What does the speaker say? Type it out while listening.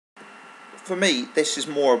for me, this is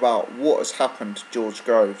more about what has happened to George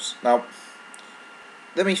Groves. Now,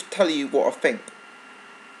 let me tell you what I think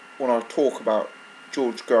when I talk about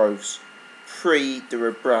George Groves pre the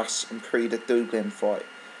Rebras and pre the Douglin fight.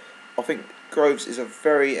 I think Groves is a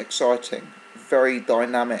very exciting, very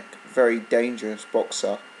dynamic, very dangerous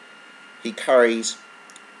boxer. He carries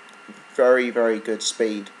very, very good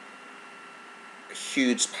speed,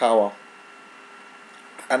 huge power,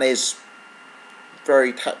 and is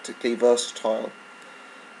very tactically versatile.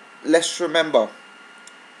 Let's remember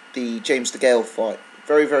the James DeGale fight.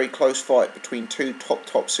 Very, very close fight between two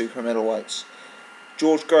top super middleweights.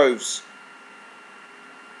 George Groves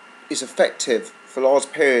is effective for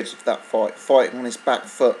large periods of that fight, fighting on his back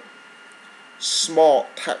foot. Smart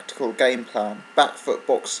tactical game plan, back foot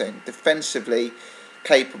boxing, defensively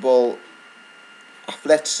capable,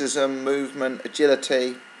 athleticism, movement,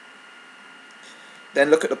 agility. Then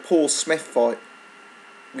look at the Paul Smith fight.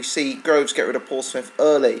 We see Groves get rid of Paul Smith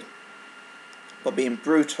early by being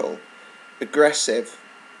brutal, aggressive,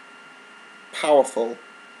 powerful.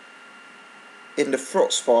 In the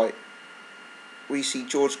Frotz fight, we see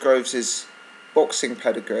George Groves' boxing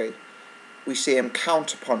pedigree. We see him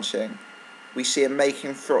counter-punching. We see him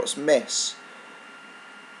making Frotz miss.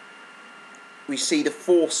 We see the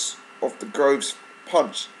force of the Groves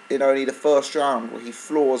punch in only the first round, where he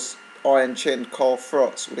floors iron-chinned Carl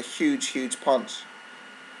Frotz with a huge, huge punch.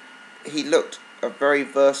 He looked a very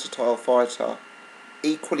versatile fighter,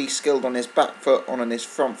 equally skilled on his back foot and on his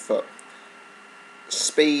front foot.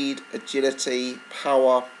 Speed, agility,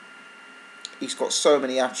 power. He's got so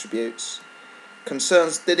many attributes.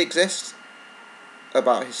 Concerns did exist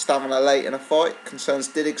about his stamina late in a fight. Concerns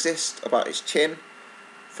did exist about his chin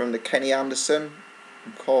from the Kenny Anderson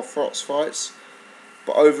and Carl Frotz fights.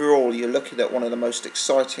 But overall, you're looking at one of the most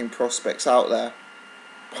exciting prospects out there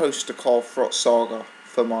post the Carl Frotz saga,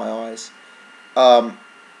 for my eyes. A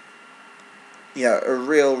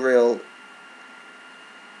real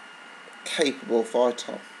capable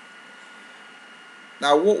fighter.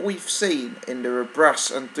 Now, what we've seen in the Rebras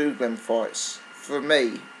and Douglin fights, for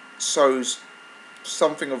me, shows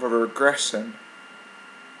something of a regression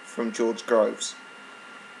from George Groves.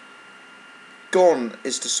 Gone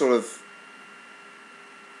is the sort of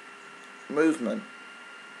movement.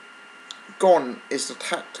 Gone is the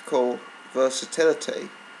tactical versatility.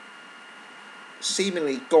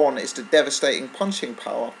 Seemingly gone is the devastating punching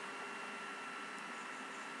power.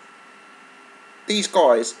 These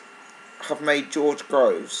guys have made George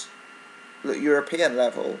Groves look European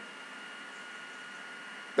level.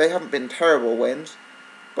 They haven't been terrible wins,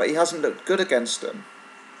 but he hasn't looked good against them.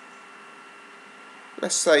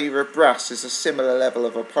 Let's say Rebras is a similar level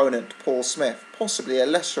of opponent to Paul Smith, possibly a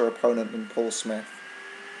lesser opponent than Paul Smith.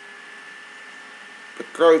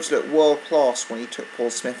 But Groves looked world class when he took Paul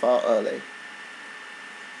Smith out early.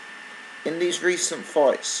 In these recent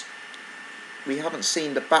fights, we haven't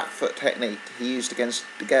seen the back foot technique he used against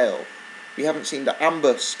DeGale. We haven't seen the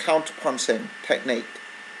ambush counter-punching technique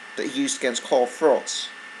that he used against Carl Frotz.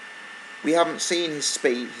 We haven't seen his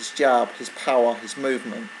speed, his jab, his power, his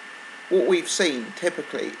movement. What we've seen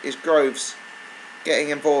typically is Groves getting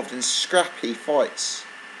involved in scrappy fights.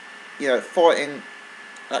 Fighting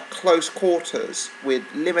at close quarters with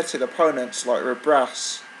limited opponents like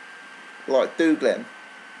Rebras, like Douglin.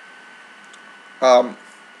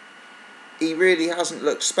 He really hasn't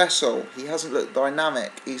looked special. He hasn't looked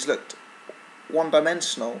dynamic. He's looked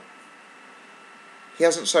one-dimensional. He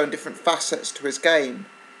hasn't shown different facets to his game.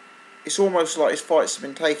 It's almost like his fights have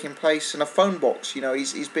been taking place in a phone box.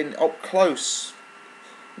 He's been up close,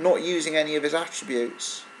 not using any of his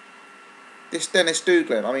attributes. This Denis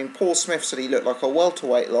Douglin, Paul Smith said he looked like a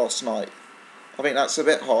welterweight last night. I think that's a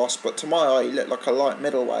bit harsh, but to my eye, he looked like a light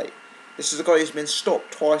middleweight. This is a guy who's been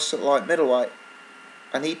stopped twice at light middleweight,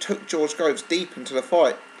 and he took George Groves deep into the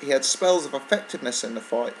fight. He had spells of effectiveness in the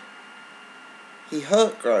fight. He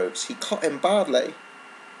hurt Groves. He cut him badly.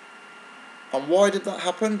 And why did that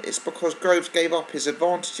happen? It's because Groves gave up his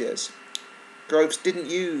advantages. Groves didn't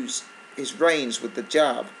use his range with the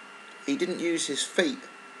jab. He didn't use his feet.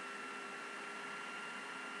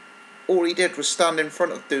 All he did was stand in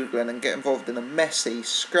front of Douglin and get involved in a messy,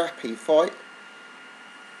 scrappy fight.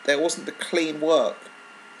 There wasn't the clean work,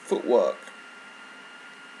 footwork,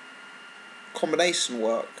 combination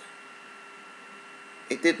work.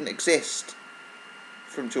 It didn't exist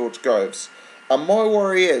from George Groves. And my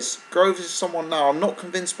worry is, Groves is someone now, I'm not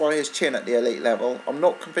convinced by his chin at the elite level. I'm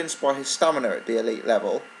not convinced by his stamina at the elite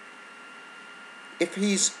level. If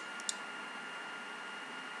he's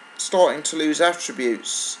starting to lose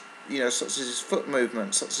attributes, such as his foot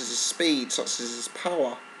movement, such as his speed, such as his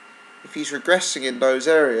power, if he's regressing in those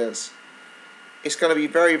areas, it's going to be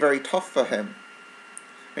very, very tough for him.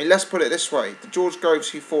 I mean, let's put it this way. The George Groves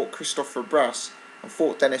who fought Christopher Brass and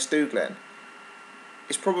fought Denis Douglin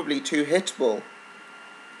is probably too hittable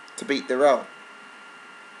to beat Dirrell.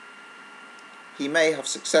 He may have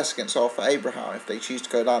success against Arthur Abraham if they choose to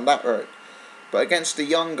go down that road. But against a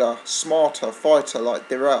younger, smarter fighter like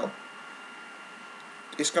Dirrell,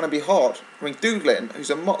 it's going to be hard. I mean, Douglin, who's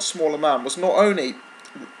a much smaller man, was not only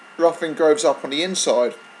roughing Groves up on the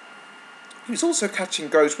inside, he was also catching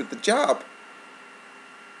Groves with the jab.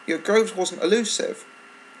 Groves wasn't elusive.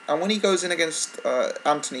 And when he goes in against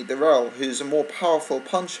Anthony Dirrell, who's a more powerful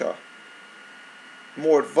puncher,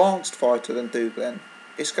 more advanced fighter than Douglin,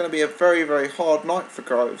 it's going to be a very, very hard night for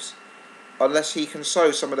Groves. Unless he can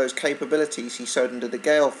show some of those capabilities he showed into the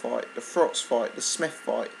Gale fight, the Frotz fight, the Smith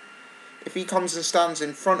fight. If he comes and stands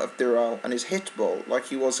in front of Dirrell and is hittable, like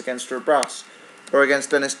he was against Brass or against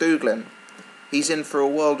Denis Douglin, he's in for a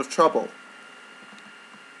world of trouble.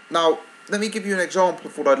 Now, let me give you an example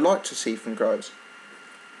of what I'd like to see from Groves.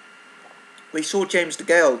 We saw James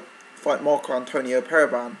DeGale fight Marco Antonio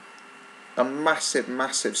Periban, a massive,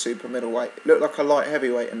 massive super middleweight. It looked like a light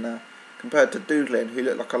heavyweight in there, compared to Douglin, who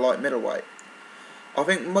looked like a light middleweight. I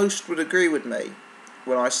think most would agree with me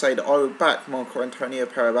when I say that I would back Marco Antonio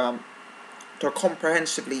Periban to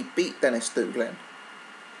comprehensively beat Denis Douglin.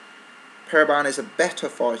 Periban is a better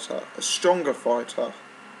fighter, a stronger fighter,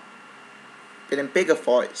 been in bigger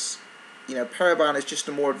fights. Periban is just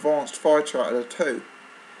a more advanced fighter out of the two.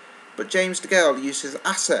 But James DeGale used his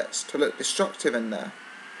assets to look destructive in there.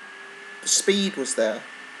 The speed was there,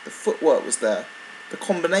 the footwork was there, the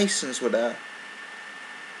combinations were there.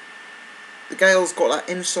 DeGale's got that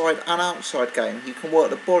inside and outside game. He can work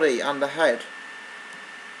the body and the head.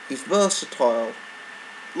 He's versatile,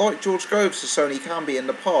 like George Groves has shown he can be in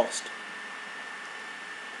the past.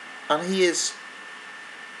 And he is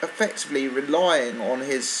effectively relying on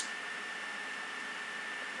his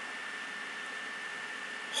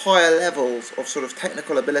higher levels of sort of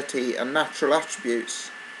technical ability and natural attributes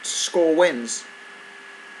to score wins.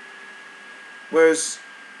 Whereas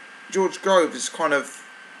George Groves is kind of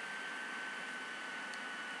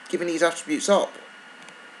giving these attributes up.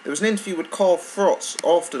 There was an interview with Carl Frotz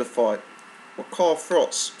after the fight, where Carl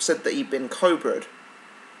Frotz said that he'd been cobra'd.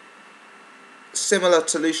 Similar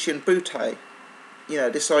to Lucien Boutte.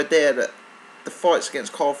 This idea that the fights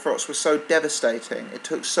against Carl Frotz were so devastating, it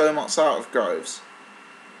took so much out of Groves,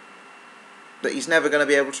 that he's never going to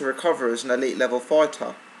be able to recover as an elite level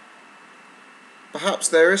fighter. Perhaps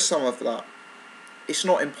there is some of that. It's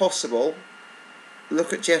not impossible.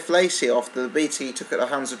 Look at Jeff Lacey after the beating he took at the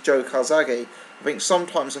hands of Joe Calzaghe. I think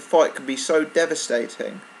sometimes a fight can be so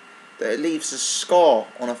devastating that it leaves a scar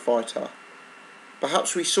on a fighter.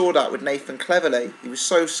 Perhaps we saw that with Nathan Cleverly. He was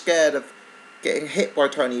so scared of getting hit by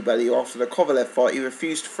Tony Bellew after the Kovalev fight, he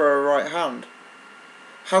refused to throw a right hand.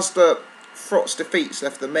 Has the Frotz defeats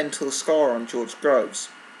left a mental scar on George Groves?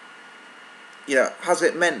 Has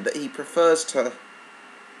it meant that he prefers to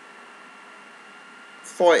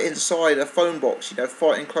fight inside a phone box,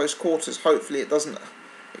 fight in close quarters? Hopefully it doesn't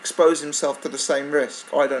expose himself to the same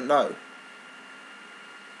risk. I don't know.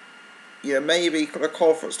 Maybe the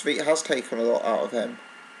Carl Frotz defeat has taken a lot out of him.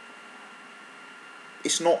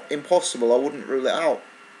 It's not impossible, I wouldn't rule it out.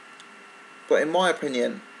 But in my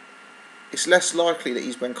opinion, it's less likely that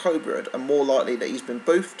he's been cobra'd and more likely that he's been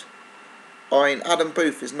boofed. Adam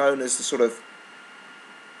Booth is known as the sort of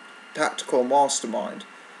tactical mastermind.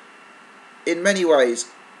 In many ways,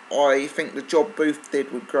 I think the job Booth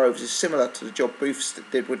did with Groves is similar to the job Booth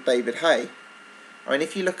did with David Haye.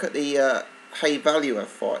 If you look at the Haye-Valuev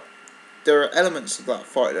fight, there are elements of that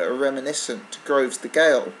fight that are reminiscent to Groves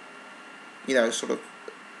DeGale. Sort of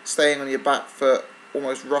staying on your back foot,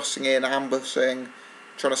 almost rushing in, ambushing,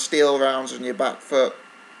 trying to steal rounds on your back foot,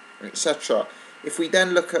 etc. If we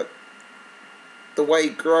then look at the way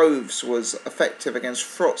Groves was effective against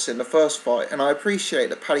Frotz in the first fight, and I appreciate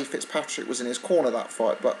that Paddy Fitzpatrick was in his corner that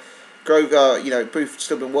fight, but Booth had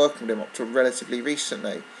still been working with him up to relatively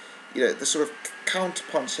recently. The sort of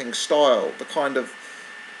counter-punching style, the kind of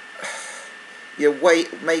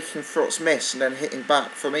making Frotz miss and then hitting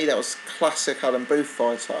back. For me, that was classic Adam Booth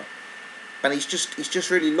fighter, and he's just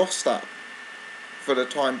really lost that for the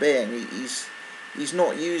time being. He's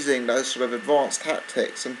not using those sort of advanced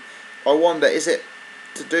tactics, and I wonder, is it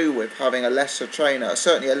to do with having a lesser trainer,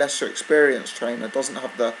 certainly a lesser experienced trainer, doesn't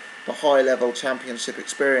have the high level championship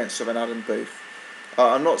experience of an Adam Booth?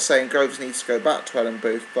 I'm not saying Groves needs to go back to Adam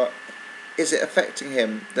Booth, but is it affecting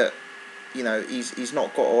him that he's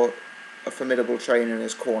not got a formidable trainer in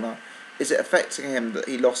his corner? Is it affecting him that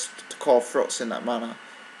he lost to Carl Frotz in that manner?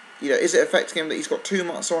 is it affecting him that he's got too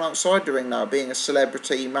much on outside the ring now, being a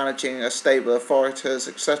celebrity, managing a stable of fighters,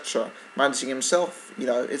 etc., managing himself?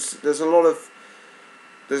 There's a lot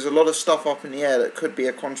of stuff up in the air that could be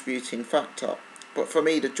a contributing factor. But for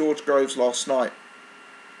me, the George Groves last night,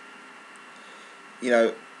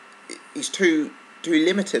 he's too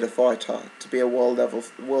limited a fighter to be a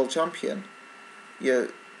world champion.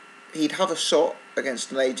 He'd have a shot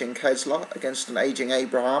against an aging Kesler, against an aging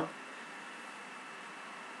Abraham.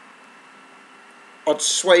 I'd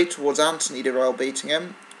sway towards Anthony Dirrell beating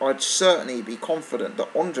him. I'd certainly be confident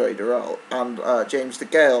that Andre Dirrell and James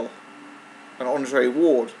DeGale and Andre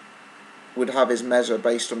Ward would have his measure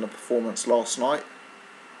based on the performance last night.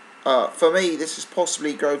 For me, this is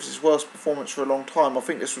possibly Groves' worst performance for a long time. I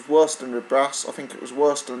think this was worse than with Brass. I think it was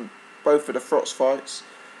worse than both of the Frotz fights.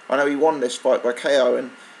 I know he won this fight by KO,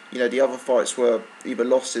 and the other fights were either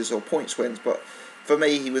losses or points wins, but for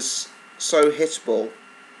me, he was so hittable,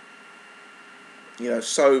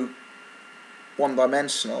 so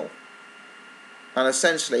one-dimensional, and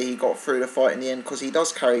essentially he got through the fight in the end because he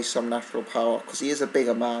does carry some natural power, because he is a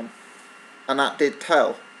bigger man, and that did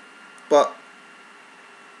tell. But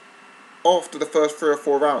after the first 3 or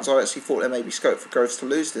 4 rounds, I actually thought there may be scope for Groves to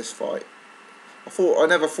lose this fight. I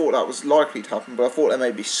never thought that was likely to happen, but I thought there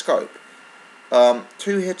may be scope.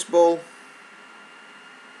 Too hittable.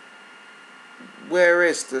 Where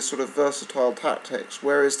is the sort of versatile tactics?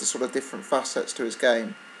 Where is the sort of different facets to his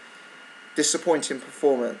game? Disappointing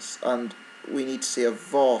performance, and we need to see a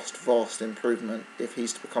vast improvement if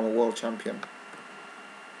he's to become a world champion.